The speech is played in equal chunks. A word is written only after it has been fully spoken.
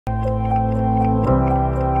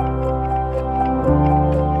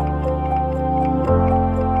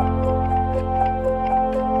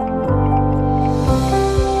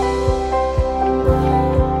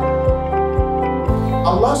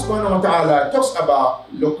subhanahu wa ta'ala talks about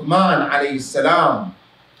Luqman alayhi salam.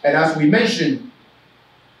 And as we mentioned,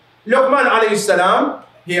 Luqman alayhi salam,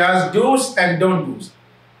 he has do's and don't do's.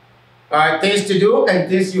 Things to do and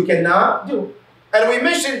things you cannot do. And we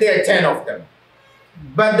mentioned there are 10 of them.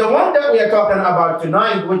 But the one that we are talking about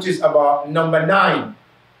tonight, which is about number 9,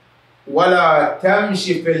 وَلَا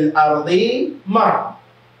تَمْشِ فِي الْأَرْضِ مَرْحًا.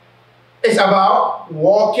 It's about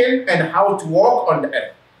walking and how to walk on the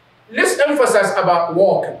earth. Let's emphasize about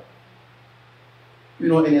walking. You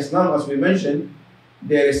know, in Islam, as we mentioned,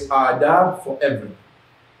 there is adab for everything.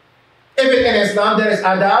 Even in Islam, there is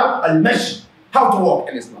adab al-mashi, how to walk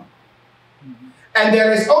in Islam. And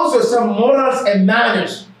there is also some morals and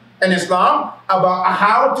manners in Islam about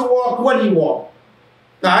how to walk when you walk.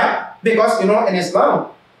 Right? Because, you know, in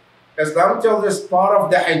Islam tells us part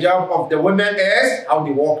of the hijab of the women is how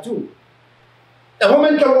they walk too. A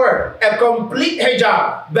woman can wear a complete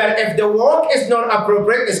hijab, but if the walk is not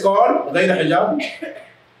appropriate, it's called غير hijab.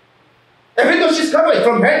 Even though she's covered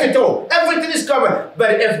from head to toe, everything is covered.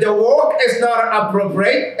 But if the walk is not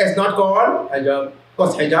appropriate, it's not called hijab.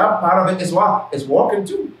 Because hijab, part of it is what? Is walking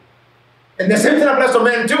too. And the same thing applies to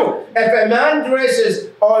men too. If a man dresses,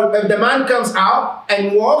 or if the man comes out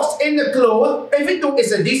and walks in the clothes, even though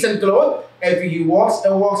it's a decent clothes, if he walks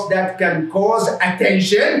a walk that can cause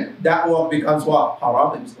attention, that walk becomes what?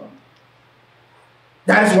 Haram in Islam.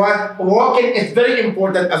 That is why walking is very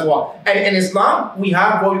important as well. And in Islam, we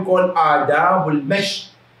have what we call adabul mash.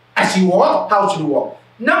 As you walk, how should you walk?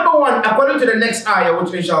 Number 1, according to the next ayah,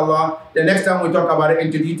 which inshallah, the next time we talk about it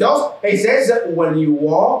into details, it says that when you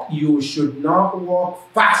walk, you should not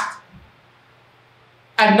walk fast.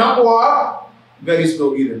 And not walk very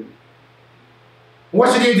slow either.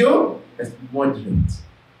 What should you do? It's moderate.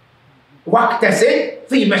 Waqtasid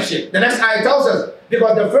fi mashi. The next ayah tells us,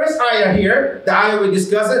 because the first ayah here, the ayah we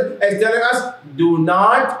discussed, is telling us, do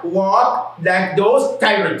not walk like those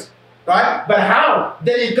tyrants. Right? But how?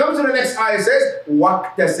 Then it comes to the next ayah, it says,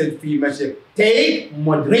 waqtasid fi mashi. Take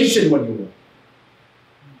moderation when you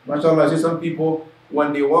walk. MashaAllah, see some people,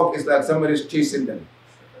 when they walk, it's like somebody's chasing them.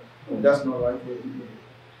 Oh, that's not right.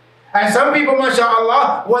 And some people,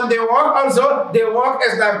 MashaAllah, when they walk also, they walk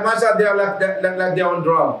as like, MashaAllah, they're like they're on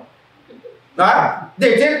drum. Right?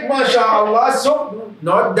 They take, MashaAllah, so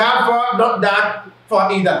not that far, not that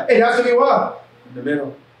far either. It has to be what? In the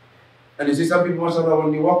middle. And you see some people, MashaAllah,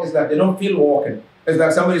 when they walk, it's like they don't feel walking. It's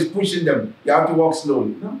like somebody's pushing them. You have to walk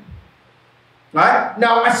slowly. No? Right?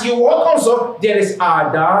 Now, as you walk also, there is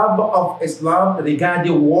adab of Islam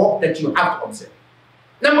regarding walk that you have to observe.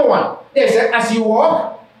 Number 1, they said, as you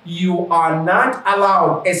walk, you are not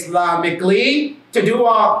allowed Islamically to do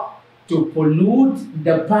what? To pollute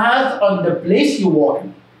the path on the place you walk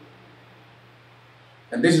in.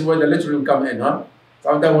 And this is where the literal come in, huh?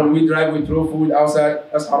 Sometimes when we drive, we throw food outside.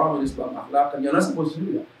 That's haram in Islam. And you're not supposed to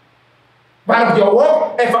do that. Part of your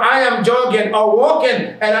walk, if I am jogging or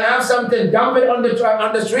walking and I have something, dump it on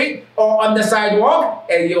the street or on the sidewalk,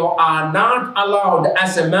 and you are not allowed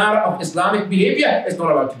as a matter of Islamic behavior, it's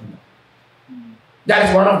not allowed to do that. That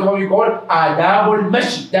is one of the what we call adabul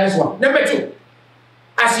mashi. That is one. Number 2,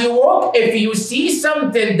 as you walk, if you see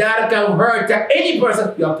something that can hurt any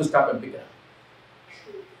person, you have to stop and pick it up.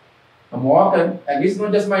 I'm walking, and this is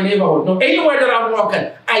not just my neighborhood. No, anywhere that I'm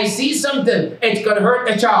walking, I see something. It can hurt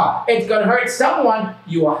a child. It can hurt someone.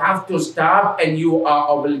 You have to stop, and you are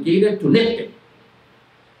obligated to lift it.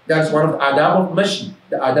 That's one of the adab of mashi,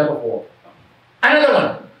 the adab of walk. Another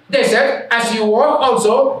one, they said, as you walk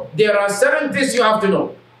also, there are certain things you have to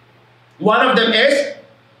know. One of them is,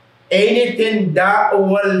 anything that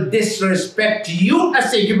will disrespect you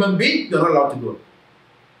as a human being, you're not allowed to do it.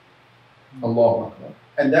 Allahu Akbar.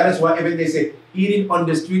 And that is why even they say eating on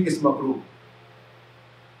the street is makruh.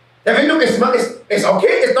 Even though it's okay,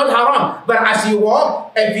 it's not haram. But as you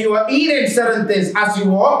walk, if you are eating certain things as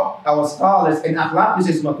you walk, our scholars in akhlaq, this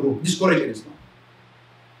is makruh, discouraged in Islam.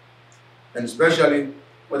 And especially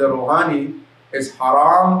with the Rouhani, is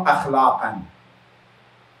haram akhlaqan.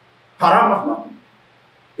 Haram akhlaqan.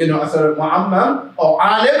 You know, as a mu'ammam or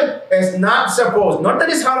alim is not supposed, not that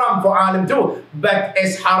it's haram for alim too, but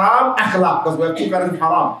it's haram akhlaq, because we have 2 kinds of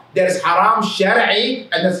haram. There is haram shari'i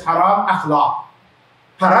and there's haram akhlaq.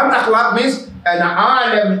 Haram akhlaq means an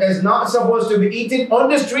alim is not supposed to be eating on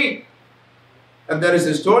the street. And there is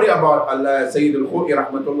a story about Sayyid al-Khu'i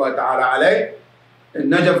rahmatullah ta'ala alayh, in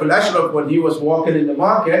Najaf al-Ashraf, when he was walking in the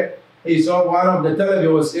market, he saw one of the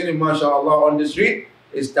television was sitting, mashallah, on the street.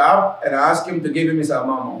 He stopped and asked him to give him his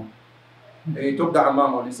amam. And he took the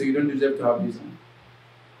amam on. He said, you don't deserve to have this on.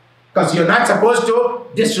 Because you're not supposed to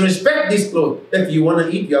disrespect this clothes. If you want to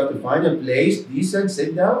eat, you have to find a place, decent,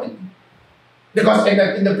 sit down and eat. Because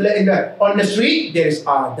on the street, there is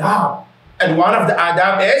adab. And one of the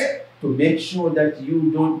adab is to make sure that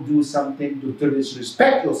you don't do something to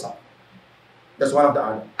disrespect yourself. That's one of the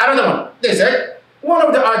adab. Another one, they said, one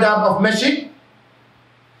of the adab of masjid,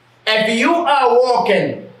 if you are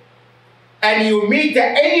walking and you meet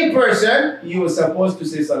any person, you are supposed to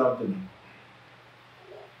say salam to them.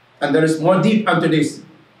 And there is more deep into this.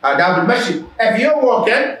 Adab al-masjid. If you're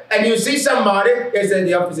walking and you see somebody, they said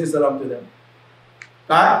you have to say salam to them.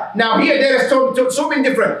 Now here there is something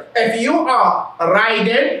different. If you are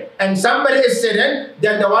riding and somebody is sitting,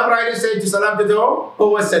 then the one riding says salam to the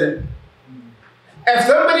who was sitting. If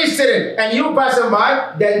somebody is sitting and you passing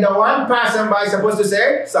by, then the one passing by is supposed to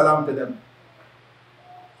say salam to them.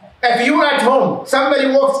 If you are at home, somebody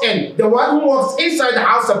walks in, the one who walks inside the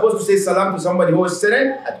house is supposed to say salam to somebody who is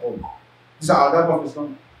sitting at home. These are adab of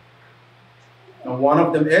Islam. And one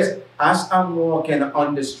of them is, as I'm walking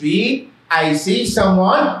on the street, I see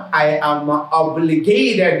someone, I am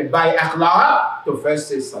obligated by akhlaq to first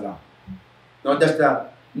say salam. Not just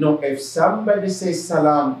that. No, if somebody says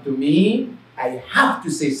salam to me, I have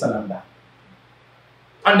to say salam back.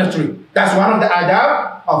 On the street. That's one of the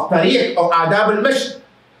adab of tariq or adab al-masjid.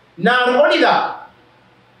 Now, not only that,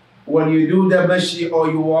 when you do the masjid or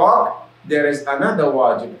you walk, there is another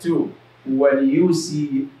wajib too. When you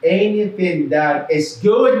see anything that is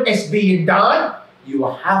good is being done, you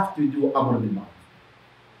have to do amr bil ma'ruf.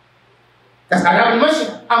 That's adab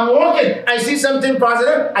al-masjid. I'm walking, I see something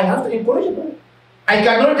positive, I have to encourage it. I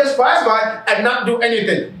cannot just pass by and not do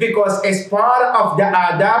anything, because it's part of the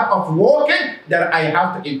adab of walking that I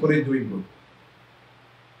have to encourage doing good.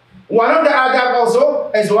 One of the adab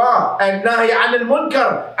also is what? An-nahy anil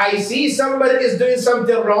munkar. I see somebody is doing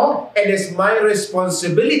something wrong, and it's my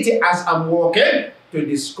responsibility as I'm walking to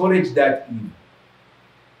discourage that evil.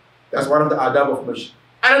 That's one of the adab of masjid.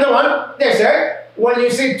 Another one, they said, when you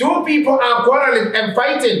see two people are quarreling and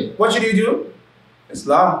fighting, what should you do?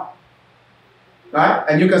 Islam. Right?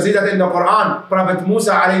 And you can see that in the Quran. Prophet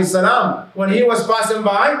Musa alayhi salam, when he was passing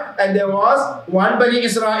by, and there was one Bani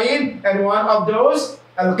Israel and one of those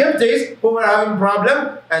al-Qibtis who were having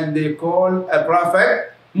problem, and they called a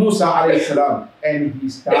prophet Musa alayhi salam, and he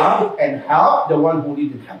stopped and helped the one who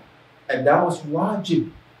needed help. And that was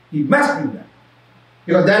wajib. He must do that.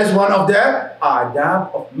 Because that is one of the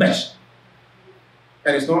adab of masjid.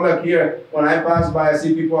 And it's not like here, when I pass by, I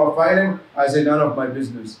see people are fighting, I say none of my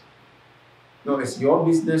business. No, it's your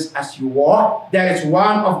business as you walk. That is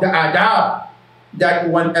one of the adab. That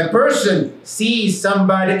when a person sees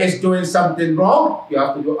somebody is doing something wrong, you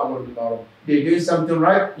have to do amr bil ma'ruf. They're doing something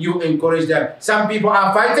right, you encourage them. Some people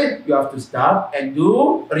are fighting, you have to stop and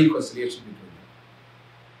do reconciliation between them.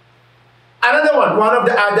 Another one of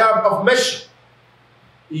the adab of masjid,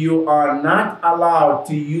 you are not allowed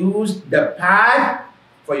to use the path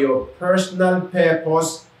for your personal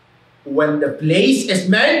purpose when the place is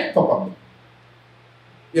meant for public.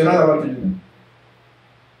 You're not allowed to do that.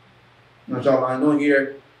 MashaAllah, I know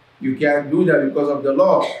here you can't do that because of the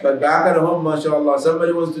law. But back at home, MashaAllah,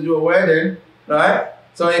 somebody wants to do a wedding, right?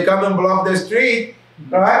 So you come and block the street,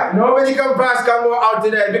 right? Nobody can pass, can go out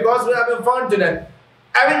today because we're having fun today.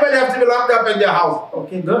 Everybody has to be locked up in their house.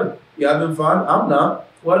 Okay, good. You're having fun? I'm not.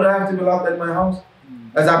 Why do I have to be locked in my house?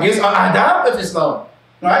 That's against adab of Islam,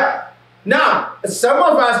 right? Now, some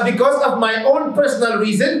of us, because of my own personal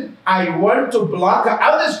reason, I want to block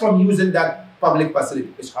others from using that public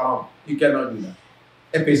facility. It's haram. You cannot do that.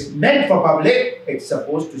 If it's meant for public, it's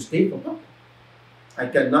supposed to stay for public. I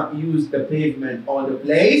cannot use the pavement or the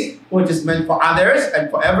place which is meant for others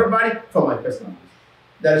and for everybody for my personal reason.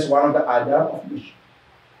 That is one of the adab of masjid.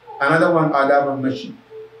 Another one, adab of masjid.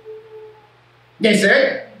 They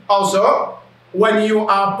said also, when you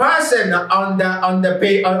are passing when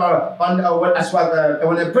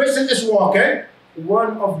a person is walking,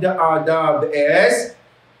 one of the adab is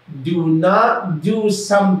do not do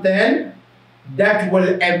something that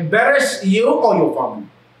will embarrass you or your family.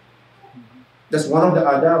 That's one of the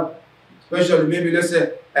adab. Especially maybe let's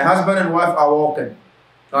say a husband and wife are walking.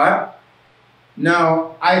 Right?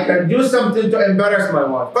 Now I can do something to embarrass my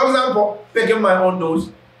wife. For example, picking my own nose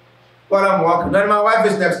while I'm walking, and my wife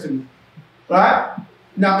is next to me. Right?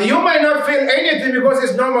 Now, you might not feel anything because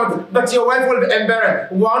it's normal, but your wife will be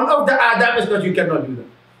embarrassed. One of the adab is that you cannot do that.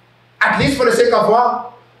 At least for the sake of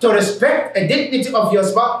what? To respect the dignity of your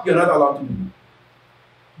spouse, you're not allowed to do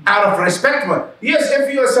that. Out of respect, yes,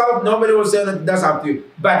 if yourself, nobody will say that, that's up to you.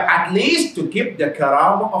 But at least to keep the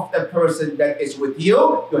karama of the person that is with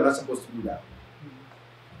you, you're not supposed to do that.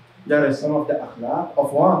 That is some of the akhlaq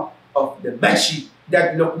of what? Of the masjid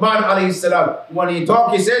that Luqman alayhi salam, when he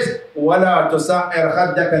talks, he says, وَلَا تُسَعِّرْ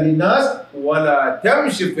خَدَّكَ لِلنَّاسِ وَلَا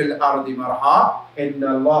تَمْشِ فِي الْأَرْضِ مَرْحًا إِنَّ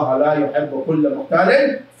اللَّهَ لَا يُحِبُّ كُلَّ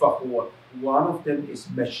مُخْتَالٍ فَخُورٍ. One of them is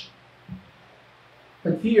mesh.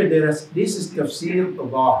 But here this is tafsir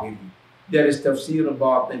zahiri. There is tafsir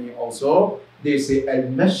batini also. They say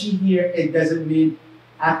al-mashi here, it doesn't mean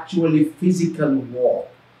actually physical walk.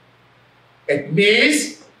 It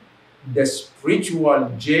means the spiritual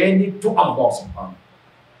journey to Allah subhanahu.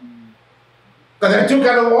 Because there are two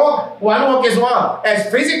kinds of walk. One walk is what? As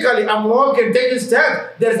physically, I'm walking, taking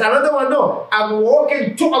steps. There's another one, no. I'm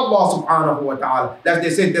walking to Allah subhanahu wa ta'ala. As they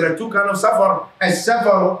said, there are two kinds of safar. As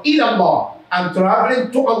safar ila Allah. I'm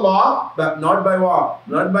traveling to Allah, but not by what?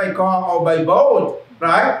 Not by car or by boat.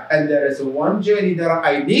 Right? And there is one journey that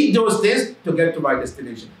I need those things to get to my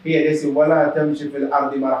destination. Here they say, وَلَا تَمْشِ فِي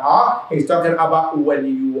الْأَرْضِ مَرْحًا. He's talking about when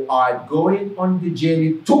you are going on the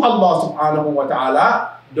journey to Allah subhanahu wa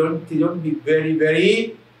ta'ala, don't be very,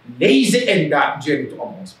 very lazy in that journey to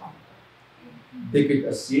Allah subhanahu wa ta'ala. Take it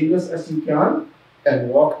as serious as you can and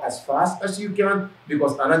walk as fast as you can,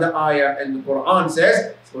 because another ayah in the Quran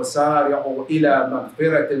says, وَسَارِعُوا إِلَى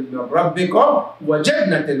مَغْفِرَةٍ مِّن رَبِّكُمْ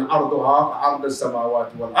وَجَنَّةٍ عَرْضُهَا كَعَرْضِ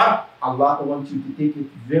السَّمَاوَاتِ وَالْأَرْضِ. Allah wants you to take it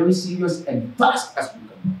very serious and fast as you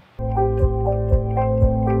can.